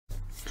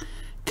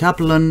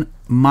Kaplan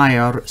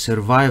Meier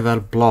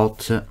Survival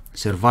plot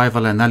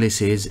survival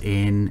analysis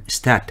in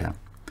STATA.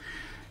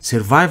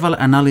 Survival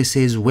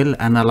analysis will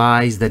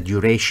analyze the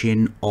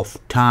duration of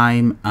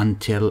time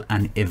until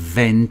an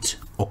event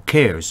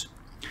occurs.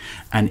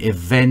 An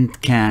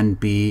event can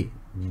be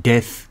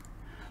death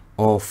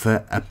of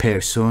a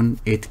person,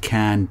 it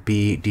can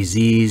be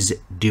disease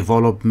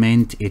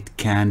development, it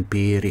can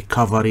be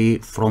recovery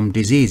from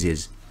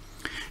diseases.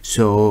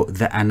 So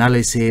the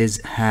analysis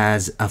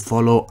has a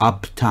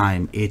follow-up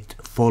time. It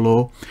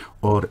follows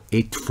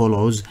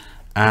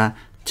a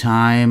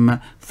time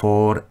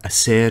for a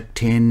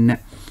certain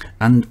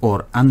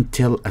or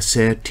until a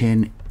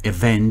certain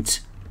event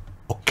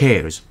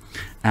occurs,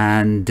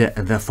 and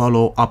the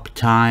follow-up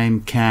time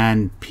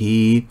can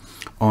be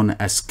on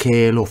a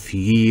scale of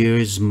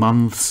years,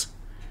 months,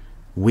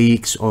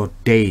 weeks, or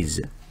days.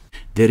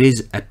 There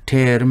is a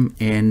term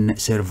in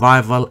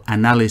survival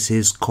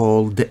analysis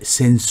called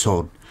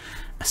censored.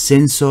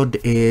 Censored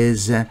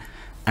is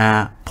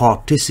a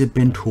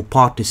participant who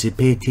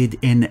participated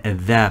in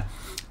the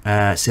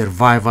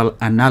survival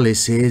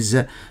analysis,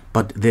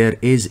 but there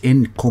is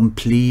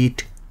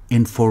incomplete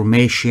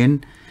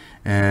information,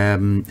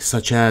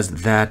 such as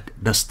that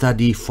the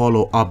study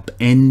follow-up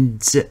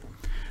ends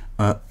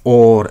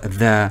or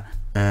the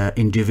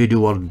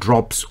individual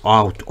drops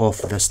out of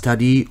the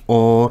study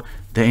or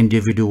the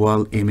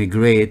individual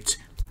immigrates.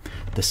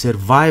 The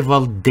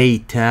survival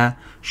data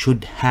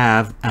should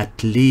have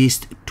at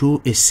least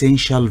two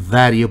essential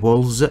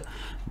variables.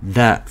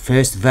 The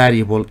first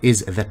variable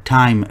is the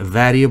time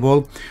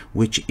variable,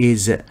 which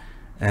is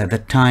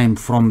the time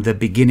from the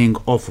beginning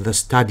of the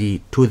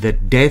study to the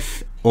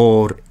death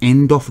or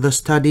end of the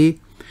study,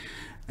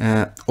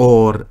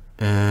 or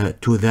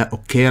to the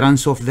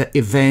occurrence of the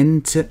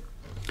event.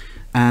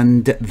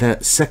 And the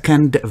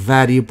second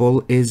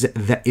variable is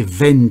the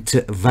event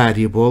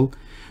variable,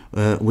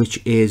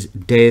 which is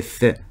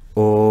death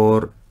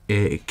or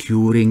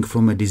curing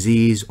from a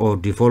disease or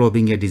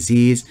developing a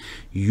disease.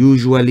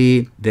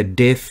 Usually the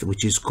death,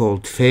 which is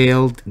called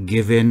failed,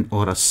 given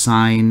or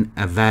assign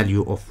a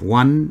value of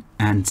 1,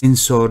 and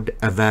censored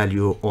a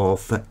value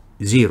of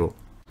 0.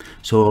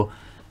 So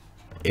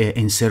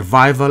in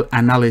survival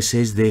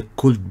analysis there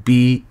could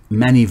be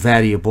many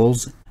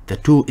variables. The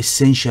two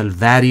essential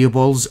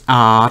variables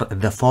are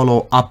the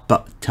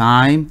follow-up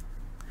time,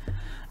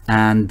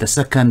 and the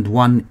second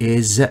one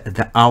is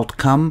the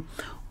outcome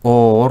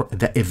or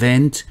the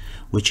event,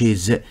 which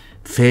is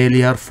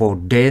failure for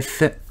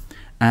death,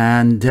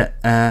 and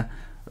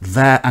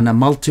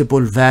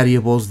multiple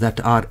variables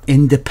that are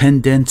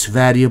independent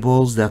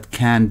variables that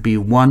can be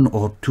 1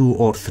 or 2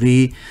 or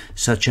 3,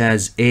 such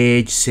as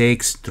age,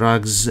 sex,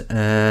 drugs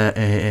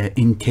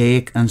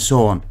intake, and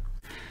so on.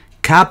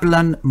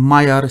 Kaplan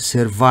Meier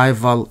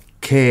survival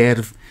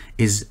curve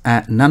is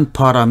a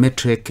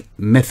non-parametric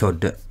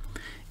method.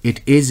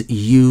 It is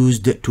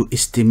used to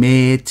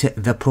estimate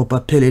the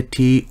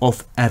probability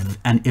of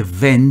an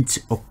event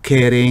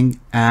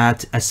occurring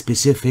at a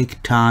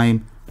specific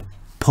time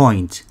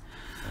point.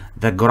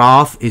 The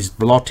graph is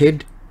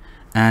plotted,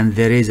 and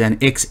there is an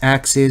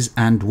x-axis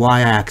and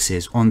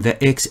y-axis. On the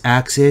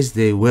x-axis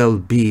there will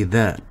be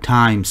the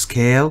time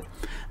scale,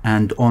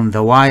 and on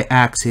the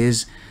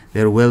y-axis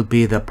there will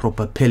be the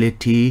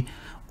probability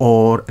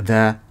or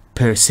the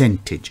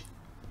percentage.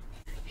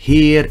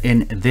 Here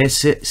in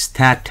this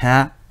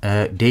STATA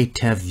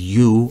data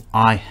view,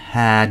 I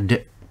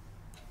had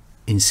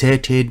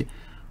inserted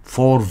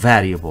 4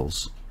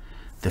 variables.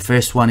 The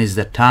first one is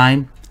the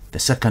time, the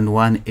second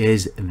one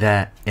is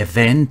the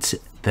event,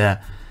 the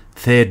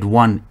third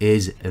one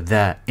is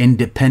the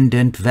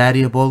independent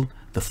variable,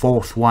 the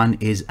fourth one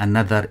is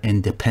another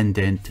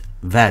independent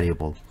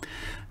variable.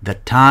 The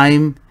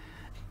time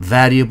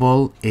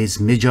variable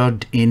is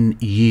measured in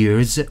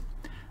years,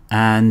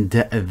 and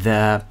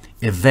the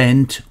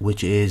event,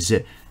 which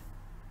is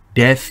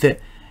death,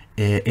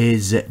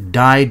 is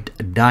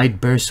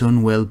died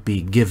person, will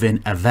be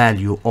given a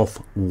value of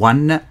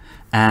 1,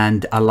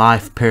 and a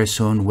live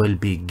person will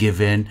be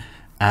given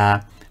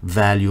a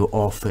value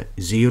of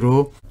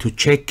 0. To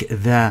check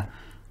the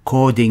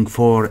coding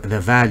for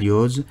the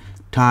values,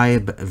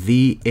 type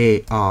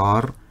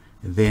var,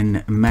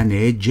 then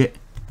manage,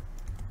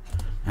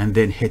 and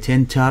then hit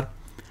enter,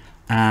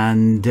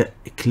 and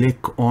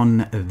click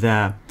on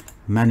the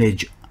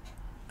manage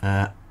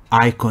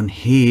icon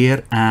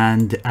here.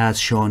 And as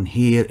shown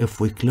here, if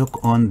we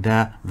click on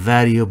the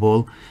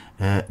variable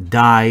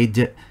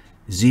died,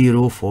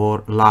 0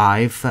 for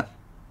live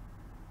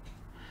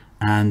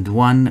and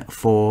 1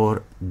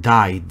 for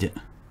died.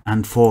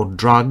 And for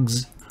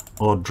drugs,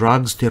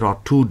 there are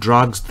 2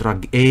 drugs.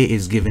 Drug A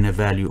is given a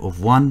value of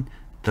 1,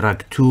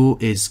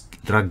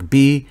 drug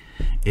B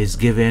is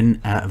given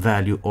a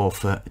value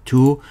of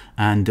 2,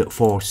 and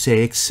for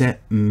sex,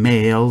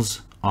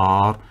 males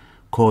are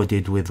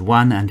coded with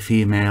 1 and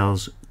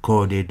females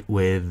coded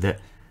with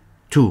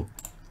 2.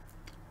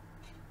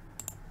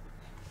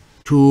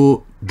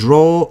 To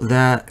draw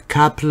the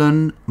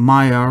Kaplan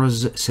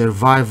Meier's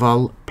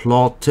survival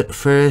plot,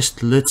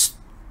 first let's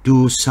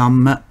do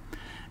some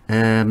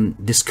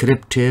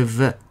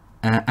descriptive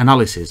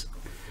analysis.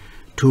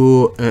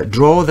 To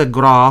draw the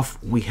graph,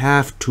 we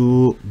have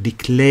to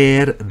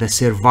declare the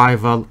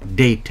survival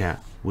data,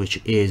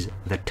 which is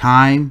the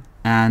time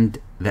and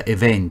the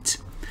event,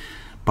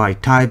 by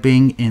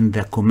typing in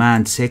the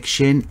command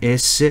section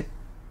st,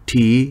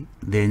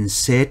 then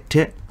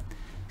set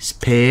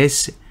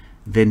space,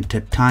 then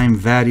the time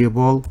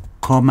variable,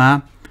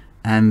 comma,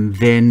 and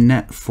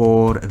then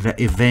for the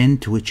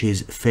event, which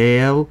is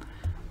fail,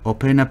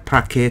 open a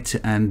bracket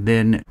and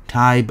then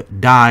type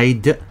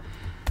died,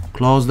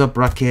 close the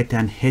bracket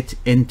and hit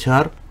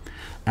enter.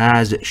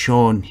 As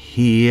shown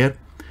here,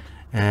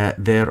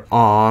 there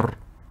are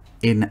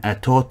in a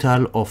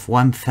total of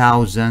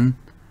 1000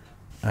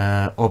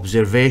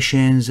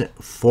 observations.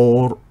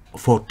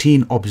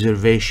 14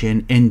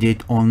 observation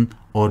ended on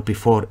or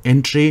before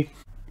entry.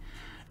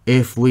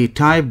 If we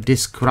type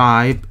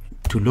describe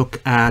to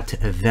look at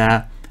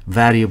the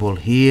variable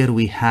here,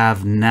 we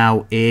have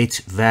now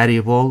 8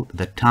 variable: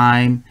 the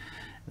time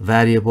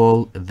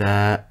variable,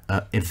 the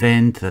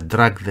event, the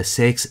drug, the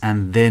sex,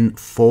 and then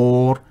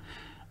 4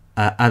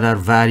 other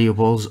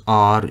variables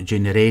are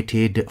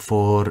generated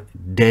for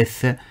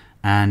death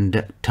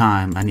and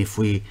time. And if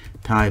we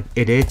type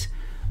edit,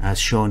 as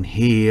shown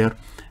here,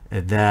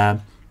 the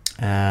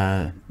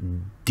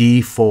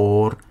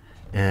D4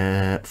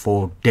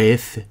 for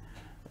death,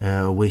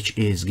 which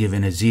is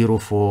given a 0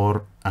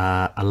 for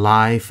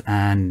alive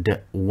and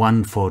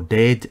 1 for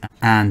dead,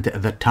 and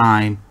the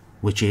time,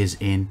 which is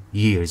in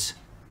years.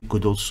 You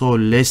could also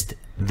list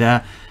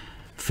the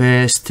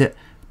first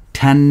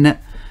 10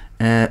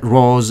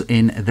 rows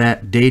in the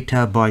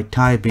data by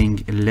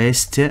typing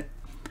list,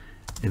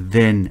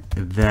 then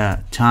the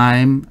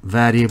time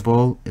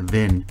variable,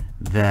 then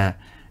the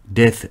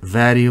death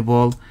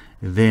variable,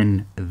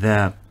 then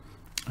the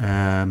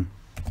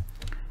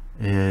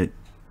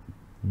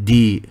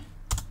D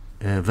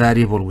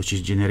variable which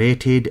is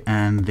generated,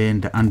 and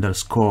then the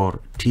underscore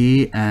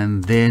T,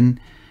 and then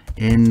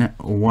in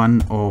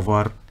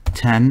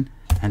 1/10,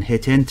 and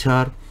hit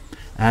enter.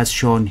 As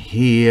shown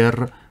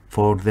here,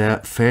 for the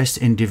first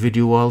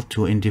individual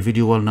to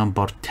individual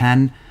number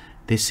 10,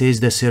 this is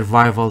the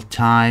survival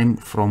time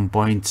from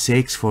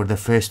 0.6 for the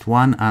first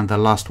one, and the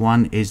last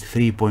one is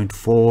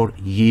 3.4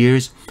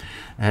 years.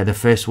 The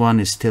first one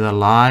is still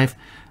alive.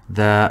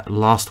 The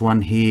last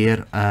one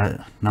here,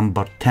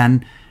 number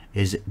 10,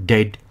 is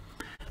dead.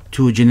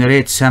 To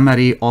generate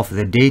summary of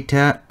the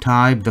data,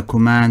 type the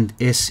command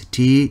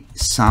st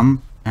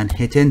sum and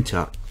hit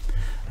enter.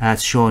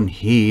 As shown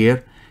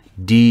here,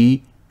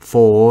 D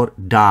for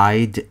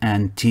died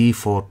and T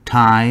for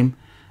time,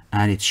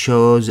 and it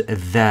shows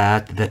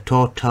that the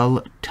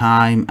total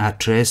time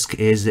at risk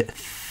is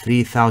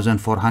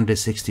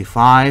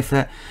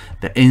 3,465.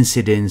 The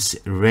incidence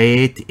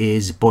rate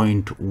is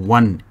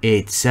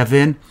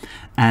 0.187,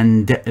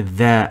 and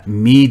the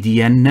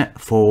median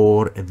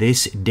for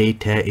this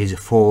data is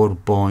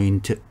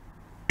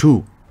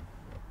 4.2.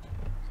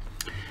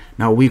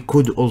 Now we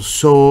could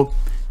also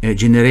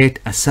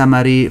generate a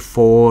summary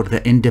for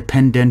the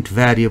independent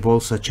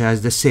variables such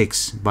as the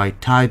sex by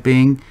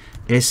typing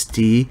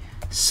st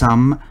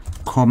sum,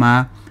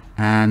 comma,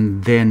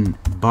 and then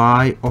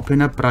by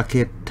open a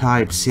bracket,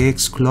 type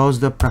 6, close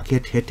the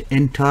bracket, hit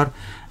enter.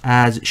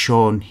 As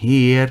shown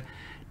here,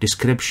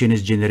 description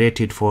is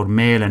generated for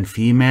male and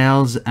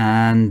females,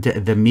 and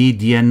the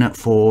median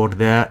for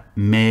the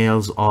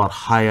males are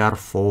higher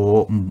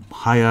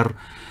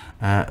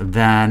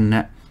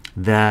than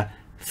the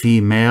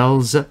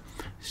females,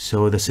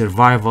 so the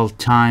survival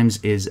times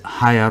is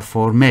higher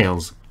for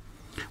males.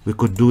 We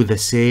could do the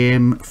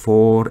same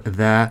for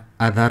the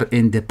other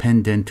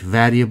independent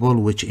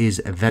variable, which is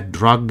the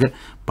drug,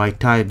 by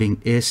typing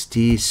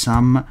st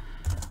sum,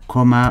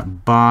 comma,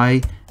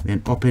 by,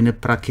 then open a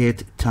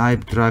bracket,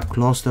 type drug,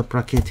 close the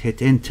bracket,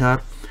 hit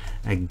enter.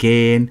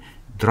 Again,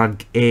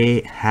 drug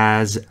A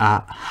has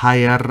a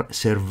higher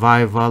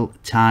survival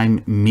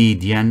time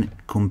median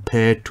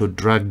compared to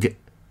drug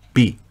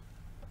B.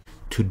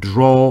 To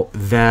draw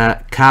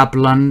the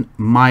Kaplan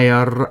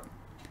Meier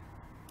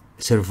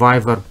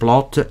survivor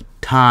plot,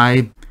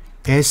 type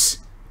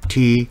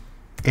STS,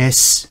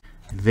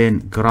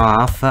 then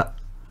graph,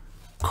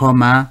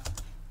 comma,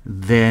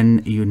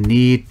 then you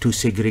need to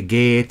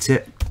segregate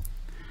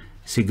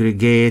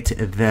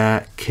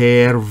the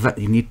curve.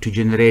 You need to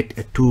generate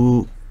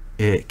two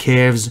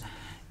curves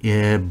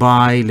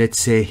by, let's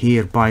say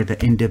here, by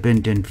the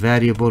independent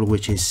variable,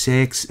 which is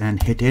 6,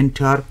 and hit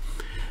enter.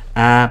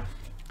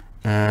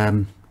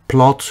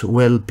 Plot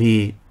will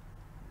be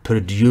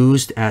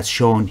produced as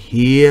shown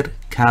here.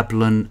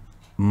 Kaplan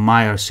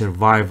Meier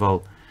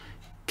survival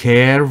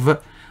curve.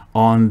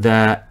 On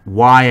the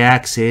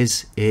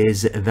y-axis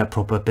is the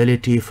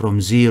probability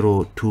from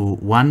 0 to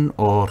 1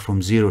 or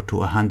from 0 to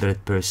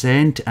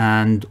 100%,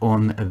 and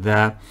on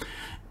the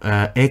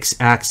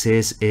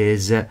x-axis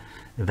is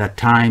the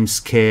time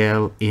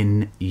scale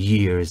in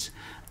years,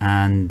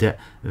 and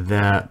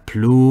the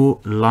blue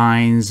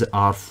lines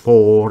are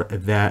for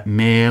the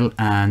male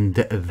and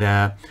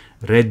the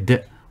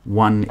red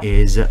one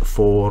is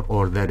for,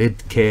 or the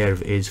red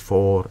curve is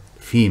for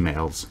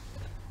females.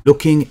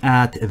 Looking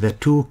at the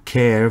two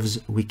curves,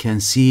 we can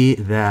see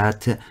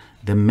that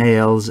the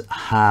males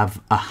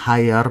have a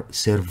higher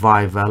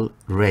survival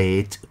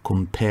rate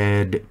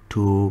compared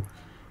to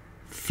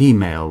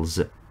females.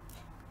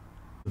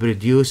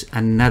 Produce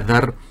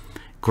another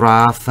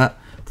graph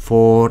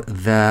for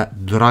the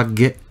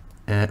drug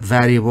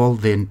variable,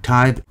 then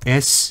type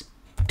STS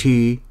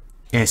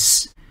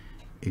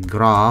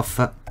graph,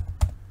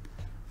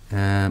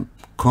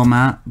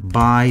 comma,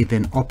 by,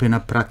 then open a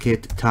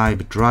bracket,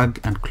 type drug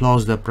and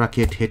close the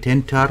bracket, hit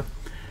enter.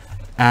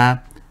 A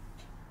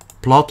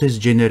plot is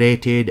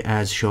generated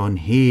as shown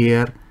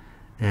here.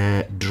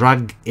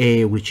 Drug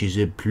A, which is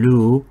a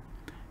blue,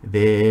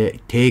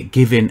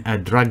 given a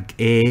drug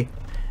A,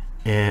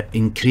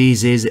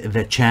 increases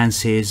the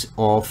chances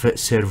of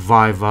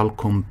survival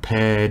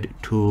compared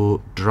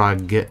to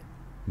drug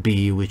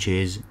B, which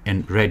is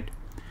in red.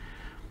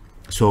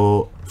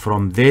 So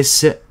from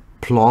this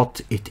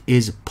plot, it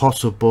is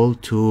possible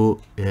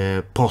to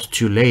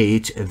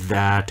postulate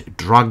that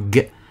drug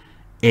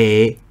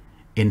A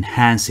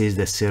enhances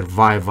the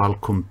survival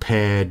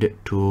compared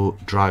to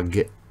drug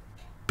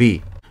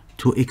B.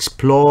 To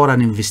explore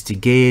and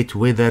investigate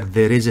whether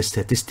there is a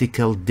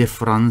statistical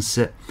difference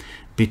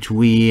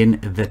between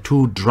the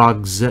two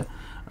drugs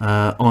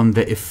on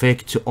the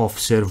effect of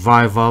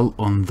survival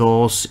on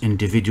those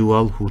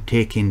individuals who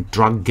take in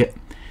drug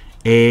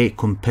A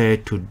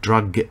compared to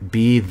drug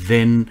B,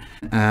 then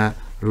a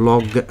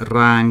log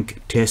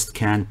rank test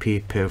can be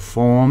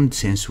performed,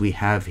 since we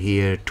have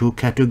here two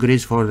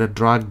categories for the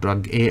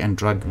drug A and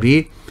drug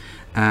B.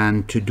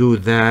 And to do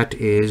that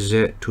is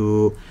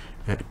to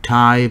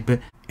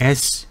type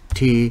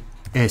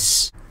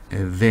STS,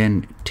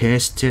 then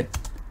test,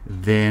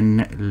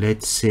 then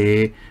let's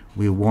say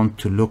we want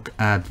to look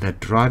at the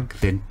drug,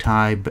 then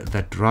type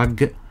the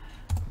drug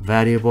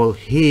variable.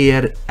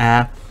 Here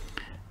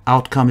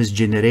outcome is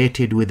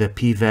generated with a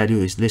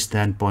p-value is less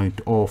than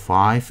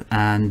 0.05,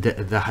 and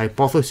the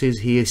hypothesis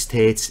here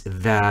states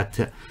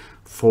that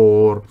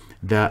for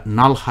the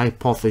null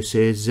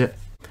hypothesis,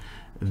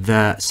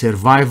 the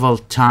survival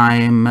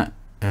time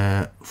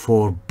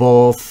for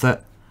both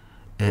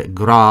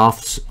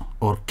graphs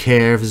or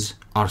curves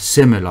are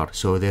similar,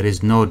 so there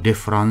is no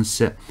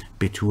difference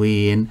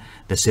between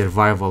the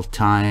survival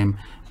time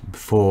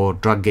for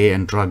drug A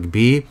and drug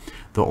B.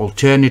 The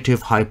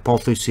alternative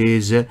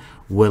hypothesis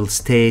will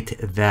state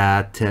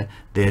that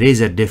there is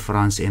a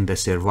difference in the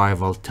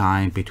survival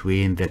time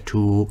between the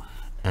two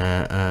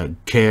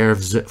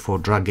curves for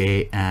drug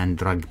A and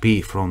drug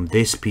B. From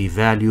this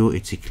p-value,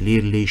 it's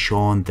clearly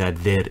shown that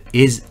there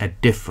is a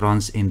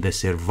difference in the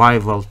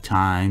survival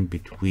time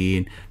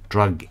between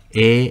drug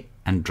A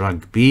and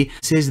drug B.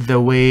 This is the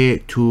way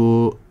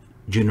to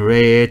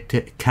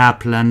generate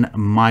Kaplan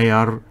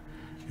Meier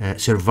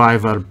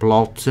survival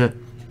plot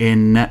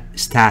in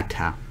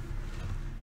STATA.